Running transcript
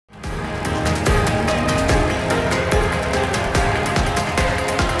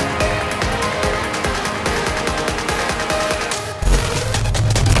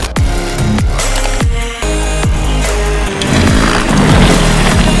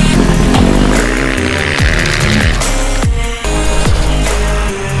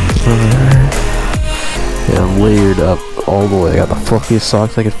up all the way. I got the fluffiest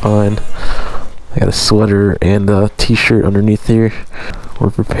socks I could find. I got a sweater and a t-shirt underneath here. We're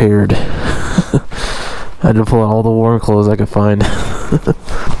prepared. I had to pull out all the warm clothes I could find. I'll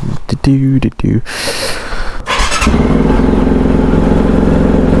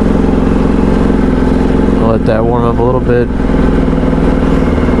let that warm up a little bit.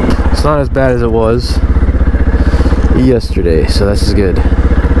 It's not as bad as it was yesterday, so this is good.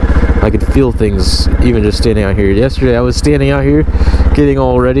 I could feel things even just standing out here. Yesterday I was standing out here getting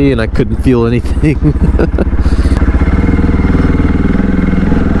all ready and I couldn't feel anything.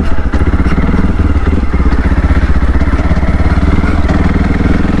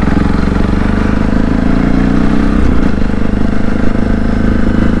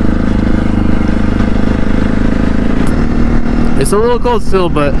 It's a little cold still,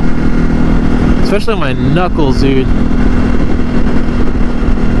 but especially on my knuckles, dude.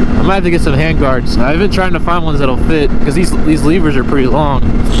 I might have to get some hand guards. I've been trying to find ones that'll fit because these levers are pretty long.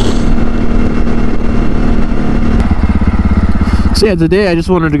 So yeah, today I just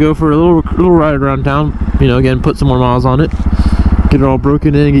wanted to go for a little ride around town. You know, again, put some more miles on it, get it all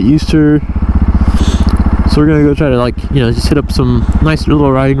broken in, get used to her. So we're gonna go try to, like, you know, just hit up some nice little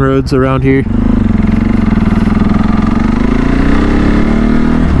riding roads around here.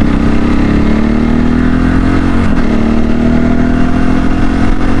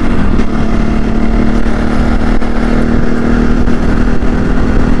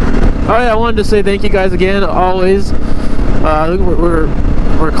 Alright, I wanted to say thank you guys again, always. We're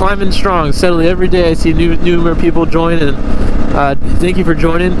climbing strong, steadily. Every day I see new people join, and thank you for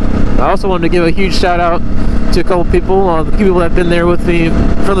joining. I also wanted to give a huge shout out to a couple people, the people that have been there with me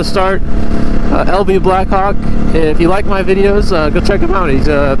from the start. LB Blackhawk, if you like my videos, go check him out. He's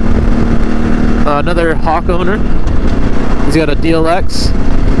another Hawk owner. He's got a DLX,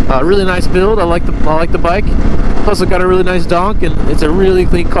 really nice build. I like the bike. Plus, it got a really nice donk, and it's a really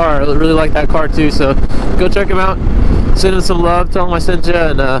clean car. I really like that car too. So go check him out. Send him some love. Tell him I sent you.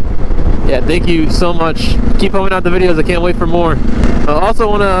 And yeah, thank you so much. Keep pumping out the videos. I can't wait for more.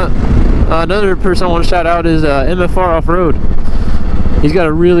 Also, another person I want to shout out is MFR Off-Road. He's got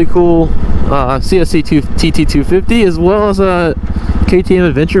a really cool CSC TT250 as well as a KTM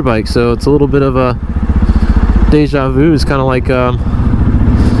adventure bike. So it's a little bit of a deja vu. It's kind of like the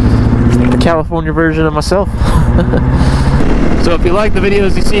California version of myself. So if you like the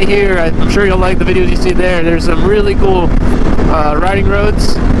videos you see here, I'm sure you'll like the videos you see there. There's some really cool riding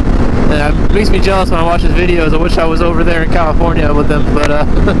roads, and it makes me jealous when I watch his videos. I wish I was over there in California with them, but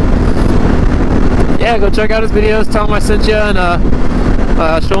yeah, go check out his videos, tell him I sent you, and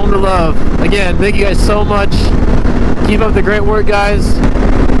show him the love. Again, thank you guys so much. Keep up the great work, guys.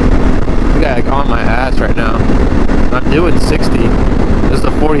 You guys are on my ass right now. I'm doing 60. This is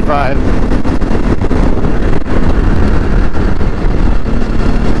the 45.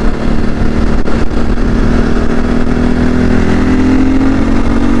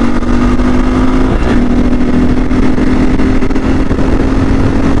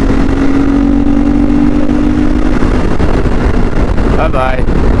 Bye-bye.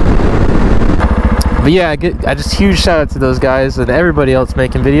 But yeah, I just huge shout out to those guys and everybody else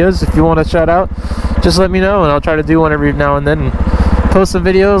making videos. If you want to shout out, just let me know, and I'll try to do one every now and then and post some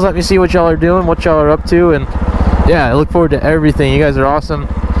videos. Let me see what y'all are doing, what y'all are up to, and yeah, I look forward to everything. You guys are awesome,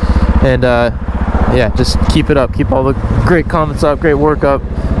 and yeah, just keep it up. Keep all the great comments up, great work up.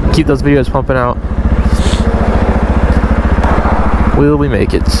 Keep those videos pumping out. Will we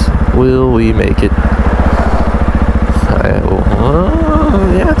make it? Will we make it?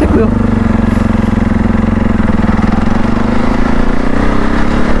 Yeah, I think we'll.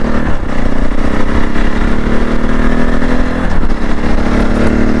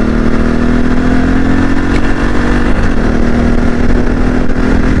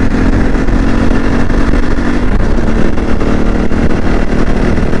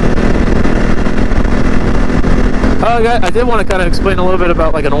 I did want to kind of explain a little bit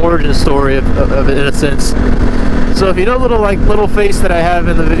about like an origin story of it in a sense. So if you know little face that I have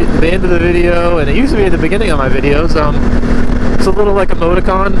in the end of the video, and it used to be at the beginning of my videos, it's a little like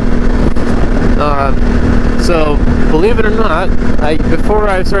emoticon. So believe it or not, before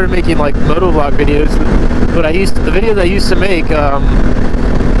I started making like moto vlog videos, the videos I used to make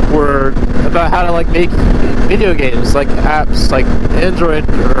were about how to like make video games, like apps, like Android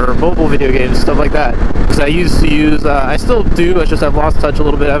or mobile video games, stuff like that. Because I used to use, I still do. It's just I've lost touch a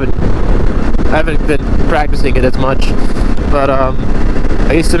little bit. I haven't been practicing it as much. But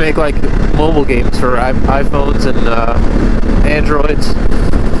I used to make like mobile games for iPhones and Androids.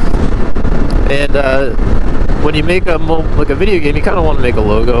 And when you make a video game, you kind of want to make a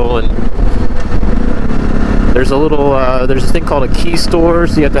logo, and There's a little, there's this thing called a key store,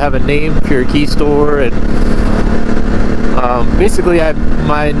 so you have to have a name for your key store, and basically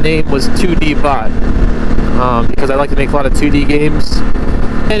my name was 2D Bot, because I like to make a lot of 2D games.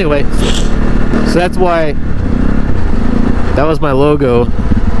 Anyway, so that's why that was my logo,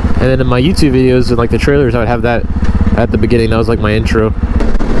 and then in my YouTube videos and like the trailers, I would have that at the beginning. That was like my intro.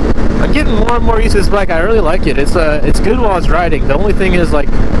 I'm getting more and more used to this bike. I really like it. It's good while it's riding. The only thing is, like,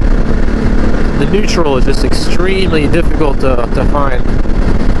 the neutral is just extremely difficult to find.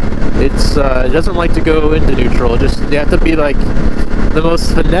 It doesn't like to go into neutral. You have to be like the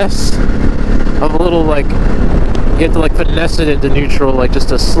most finesse of a little, like, you have to like finesse it into neutral, like just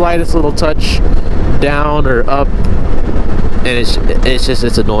the slightest little touch down or up, and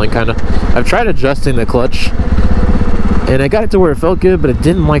it's annoying kind of. I've tried adjusting the clutch, and I got it to where it felt good, but it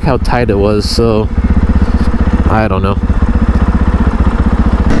didn't like how tight it was, so I don't know.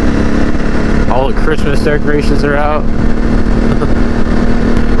 All the Christmas decorations are out.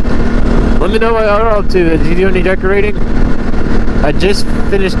 Let me know what you're up to. Did you do any decorating? I just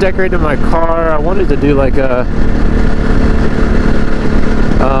finished decorating my car. I wanted to do like a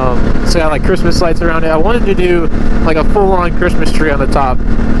so I got like Christmas lights around it. I wanted to do like a full-on Christmas tree on the top.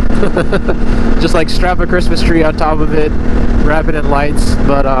 Just like strap a Christmas tree on top of it, wrap it in lights,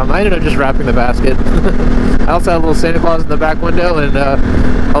 but I ended up just wrapping the basket. I also have a little Santa Claus in the back window, and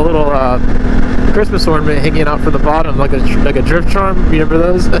a little Christmas ornament hanging out from the bottom, like a drift charm. You remember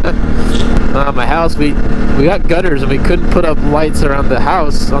those? My house, we got gutters, and we couldn't put up lights around the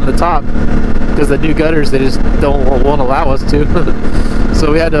house on the top because the new gutters, they just won't allow us to.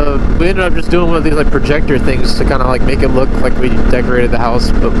 So we ended up just doing one of these like projector things to kind of like make it look like we decorated the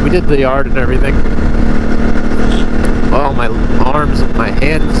house, but we did the yard and everything. Oh, my arms and my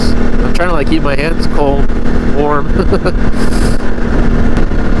hands. I'm trying to like keep my hands cold, warm.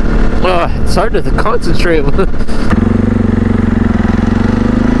 Oh, it's hard to concentrate.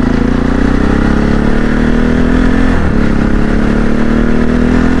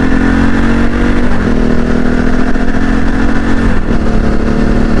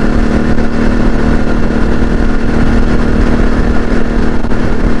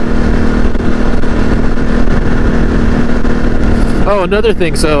 Oh, another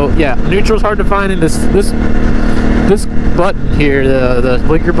thing. So yeah, neutral's hard to find in this button here, the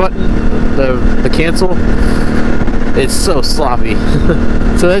blinker button, the cancel. It's so sloppy.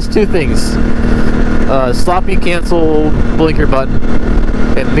 So that's two things: sloppy cancel blinker button,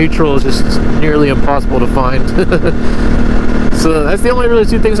 and neutral is just nearly impossible to find. So that's the only really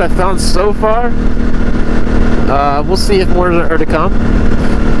two things I've found so far. We'll see if more are to come.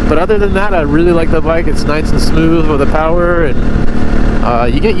 But other than that, I really like the bike. It's nice and smooth with the power,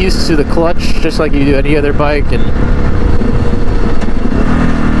 and you get used to the clutch just like you do any other bike. And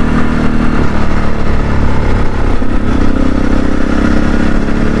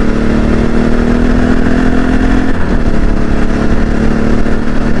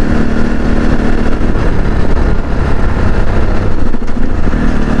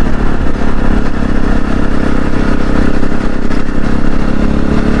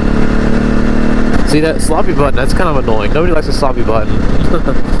see that sloppy button? That's kind of annoying. Nobody likes a sloppy button.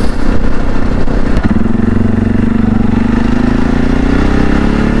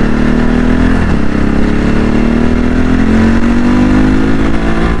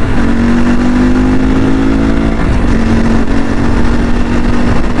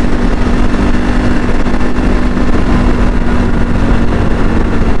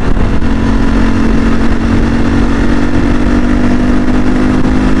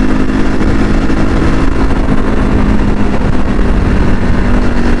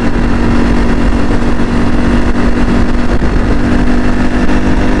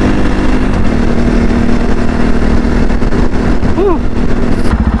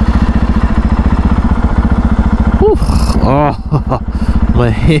 Oh, my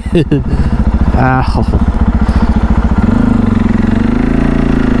head. Ow.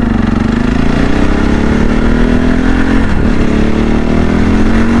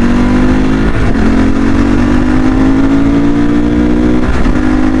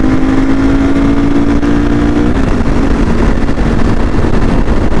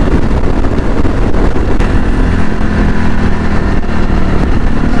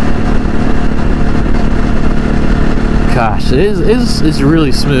 Gosh, it's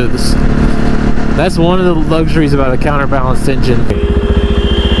really smooth. That's one of the luxuries about a counterbalanced engine.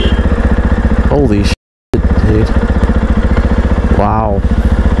 Holy shit, dude. Wow.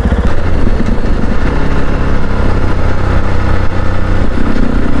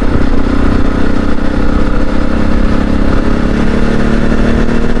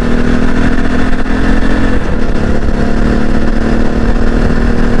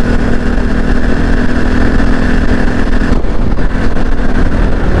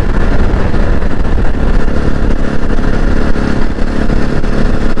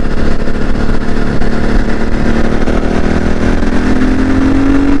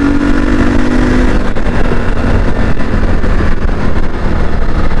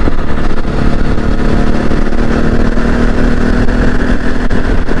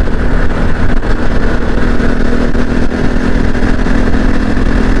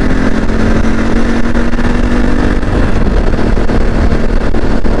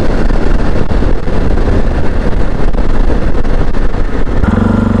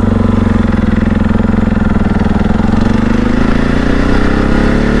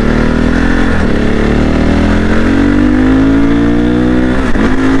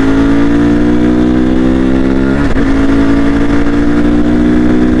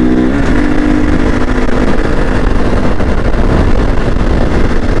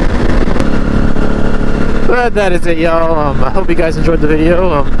 But that is it, y'all. I hope you guys enjoyed the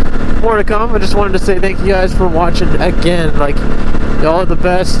video. More to come. I just wanted to say thank you guys for watching again. Like, y'all are the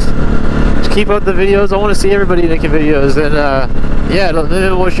best. Just keep up the videos. I want to see everybody making videos. And yeah, let me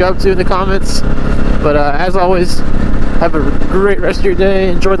know what you're up to in the comments. But as always, have a great rest of your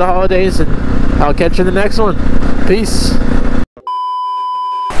day. Enjoy the holidays, and I'll catch you in the next one. Peace.